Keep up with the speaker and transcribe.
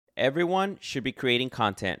Everyone should be creating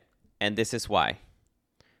content, and this is why.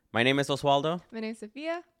 My name is Oswaldo. My name is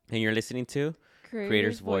Sophia. And you're listening to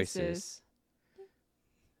Creators Voices.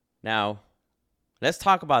 Now, let's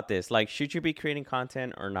talk about this. Like, should you be creating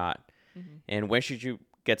content or not? Mm-hmm. And when should you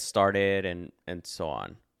get started and so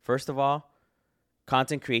on? First of all,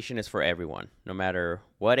 content creation is for everyone. No matter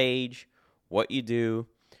what age, what you do,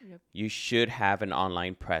 you should have an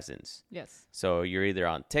online presence. Yes. So you're either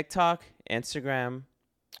on TikTok, Instagram,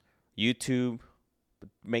 YouTube,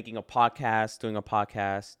 making a podcast, doing a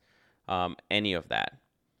podcast, any of that.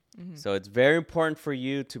 Mm-hmm. So it's very important for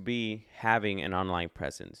you to be having an online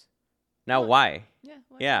presence. Now, why?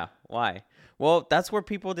 Why? Well, that's where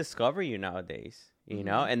people discover you nowadays, you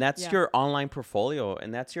know, and that's your online portfolio,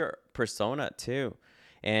 and that's your persona too.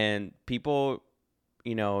 And people,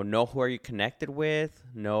 know who are you connected with,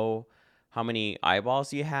 know how many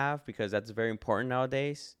eyeballs you have, because that's very important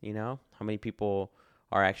nowadays, how many people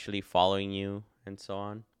are actually following you and so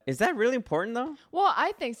on. Is that really important though? Well,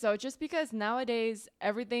 I think so. Just because nowadays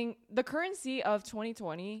the currency of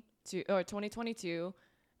 2020 or 2022,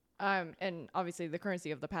 and obviously the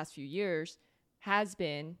currency of the past few years has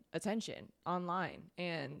been attention online.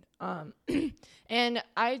 And and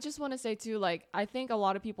I just want to say too, like, I think a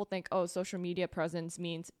lot of people think, oh, social media presence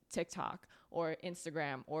means TikTok or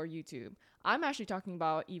Instagram or YouTube. I'm actually talking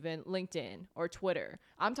about even LinkedIn or Twitter.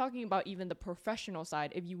 I'm talking about even the professional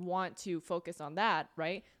side. If you want to focus on that,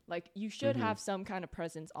 right? Like, you should have some kind of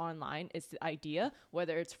presence online is the idea,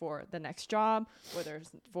 whether it's for the next job, whether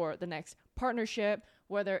it's for the next partnership,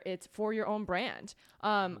 whether it's for your own brand.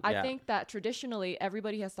 I think that traditionally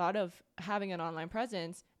everybody has thought of having an online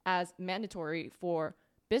presence as mandatory for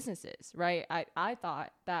businesses, right? I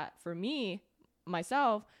thought that for me,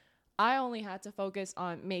 myself, I only had to focus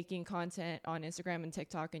on making content on Instagram and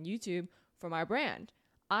TikTok and YouTube for my brand.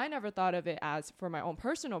 I never thought of it as for my own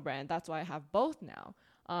personal brand. That's why I have both now.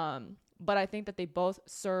 But I think that they both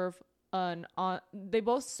serve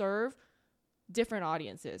different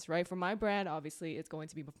audiences, right? For my brand, obviously, it's going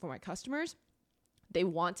to be for my customers. They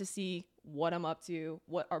want to see what I'm up to,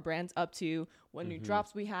 what our brand's up to, what new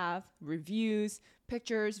drops we have, reviews,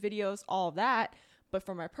 pictures, videos, all of that. But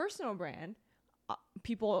for my personal brand,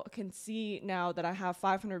 people can see now that I have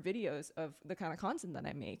 500 videos of the kind of content that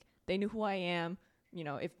I make. They knew who I am.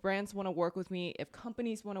 If brands want to work with me, if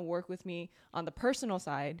companies want to work with me on the personal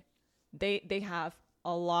side, they have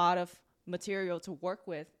a lot of material to work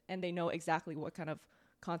with, and they know exactly what kind of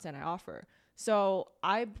content I offer. So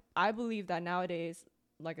I believe that nowadays,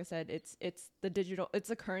 like I said, it's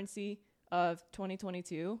the currency of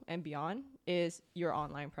 2022 and beyond is your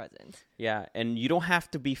online presence. Yeah, and you don't have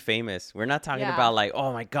to be famous. We're not talking about like,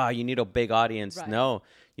 oh my God, you need a big audience. Right. No,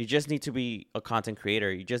 you just need to be a content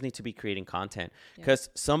creator. You just need to be creating content, because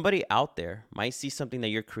somebody out there might see something that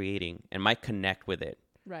you're creating and might connect with it.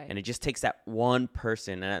 Right. And it just takes that one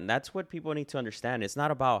person. And that's what people need to understand. It's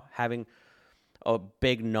not about having a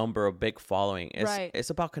big number, a big following. It's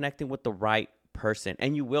about connecting with the right person,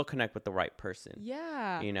 and you will connect with the right person.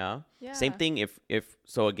 Yeah. Same thing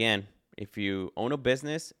if you own a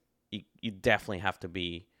business, you definitely have to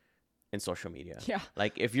be in social media. Yeah.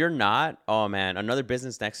 Like, if you're not, oh man, another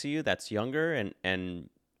business next to you that's younger and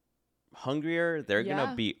hungrier, they're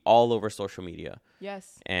gonna be all over social media.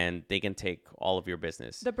 Yes. And they can take all of your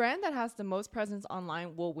business. The brand that has the most presence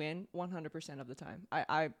online will win 100% of the time.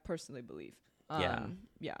 I personally believe.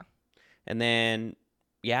 Yeah. And then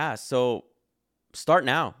so start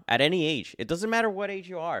now at any age. It doesn't matter what age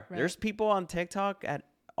you are. Right. There's people on TikTok at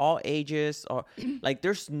all ages, or like,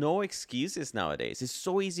 there's no excuses nowadays. It's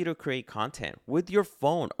so easy to create content with your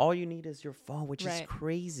phone. All you need is your phone, which is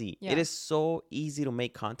crazy. Yeah. It is so easy to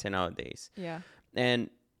make content nowadays. Yeah. And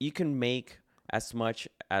you can make as much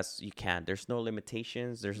as you can. There's no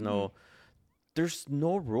limitations. There's no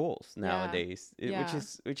rules nowadays,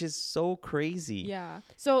 which is so crazy. Yeah.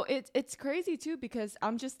 So it's crazy too, because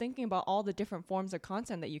I'm just thinking about all the different forms of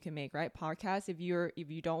content that you can make, right? Podcasts, if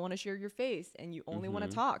you don't want to share your face and you only want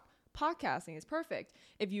to talk, podcasting is perfect.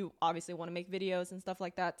 If you obviously want to make videos and stuff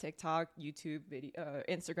like that, TikTok, YouTube,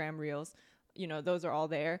 Instagram Reels, those are all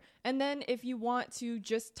there. And then if you want to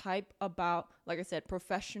just type about, like I said,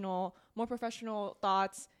 more professional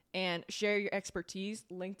thoughts and share your expertise,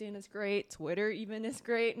 LinkedIn is great. Twitter even is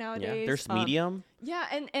great nowadays. Yeah, there's Medium.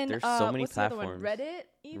 And there's so many what's platforms. The other one? Reddit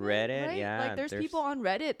even, Reddit, right? yeah. Like, there's people on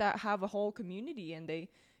Reddit that have a whole community, and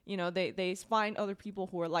they find other people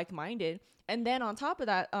who are like-minded. And then on top of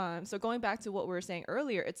that, so going back to what we were saying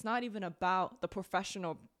earlier, it's not even about the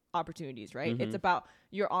professional opportunities, right? It's about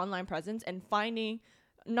your online presence and finding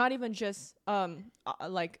not even just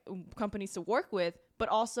like companies to work with, but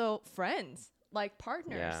also friends like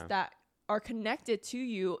partners Yeah. that are connected to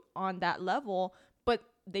you on that level, but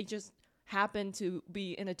they just happen to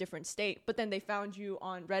be in a different state, but then they found you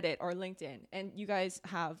on Reddit or LinkedIn, and you guys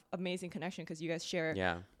have amazing connection because you guys share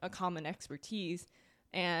Yeah. a common expertise.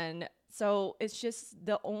 And so it's just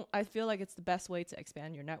I feel like it's the best way to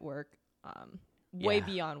expand your network, way Yeah.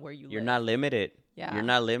 beyond where You're live. not limited. Yeah. You're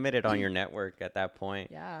not limited on your network at that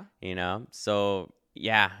point. Yeah. You know? So,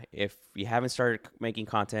 yeah, if you haven't started making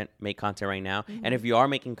content, make content right now. And if you are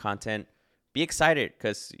making content, be excited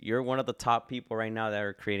because you're one of the top people right now that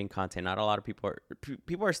are creating content. Not a lot of people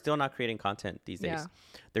are still not creating content these days. Yeah.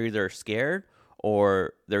 They're either scared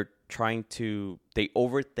or they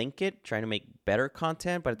overthink it, trying to make better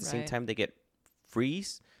content, but at the same Right. time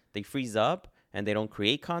they freeze up and they don't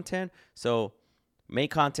create content. So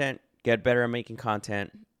make content, get better at making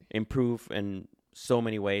content, improve in so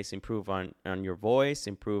many ways, improve on your voice,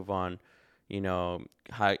 improve on,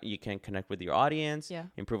 how you can connect with your audience, Yeah.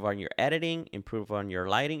 improve on your editing, improve on your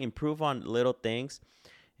lighting, improve on little things.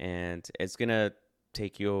 And it's going to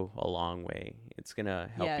take you a long way. It's going to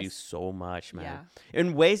help you Yes. so much, man. Yeah.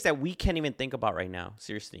 In ways that we can't even think about right now.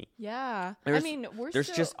 Seriously. Yeah. There's- I mean, There's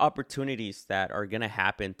just opportunities that are going to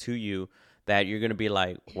happen to you that you're going to be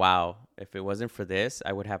like, wow, if it wasn't for this,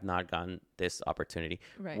 I would have not gotten this opportunity.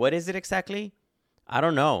 Right. What is it exactly? I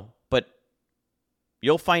don't know, but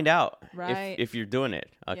you'll find out Right. if you're doing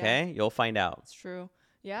it, okay? You'll find out. It's true.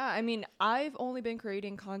 Yeah, I mean, I've only been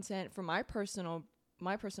creating content for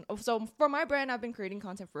so for my brand, I've been creating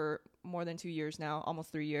content for more than 2 years now,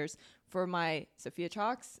 almost 3 years. For my Sophia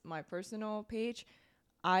Chalks, my personal page,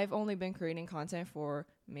 I've only been creating content for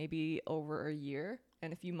maybe over a year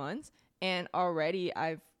and a few months. And already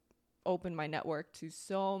I've opened my network to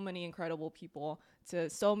so many incredible people, to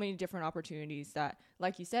so many different opportunities that,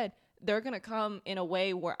 like you said, they're going to come in a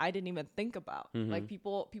way where I didn't even think about. Like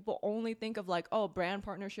people only think of like, oh, brand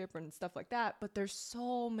partnership and stuff like that. But there's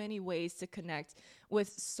so many ways to connect with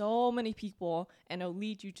so many people, and it'll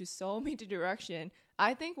lead you to so many direction.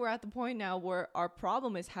 I think we're at the point now where our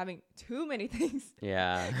problem is having too many things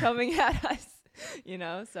Yeah. coming at us,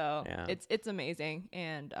 so Yeah. it's amazing.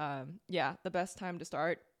 And the best time to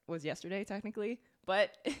start was yesterday technically, but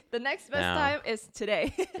the next best No. time is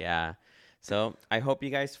today. Yeah. So I hope you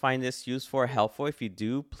guys find this useful or helpful. If you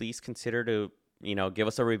do, please consider to, give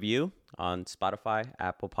us a review on Spotify,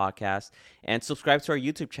 Apple Podcasts, and subscribe to our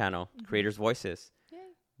YouTube channel, Creators Voices. Yay.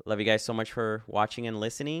 Love you guys so much for watching and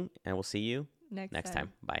listening, and we'll see you Next next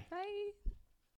time. Bye. Bye.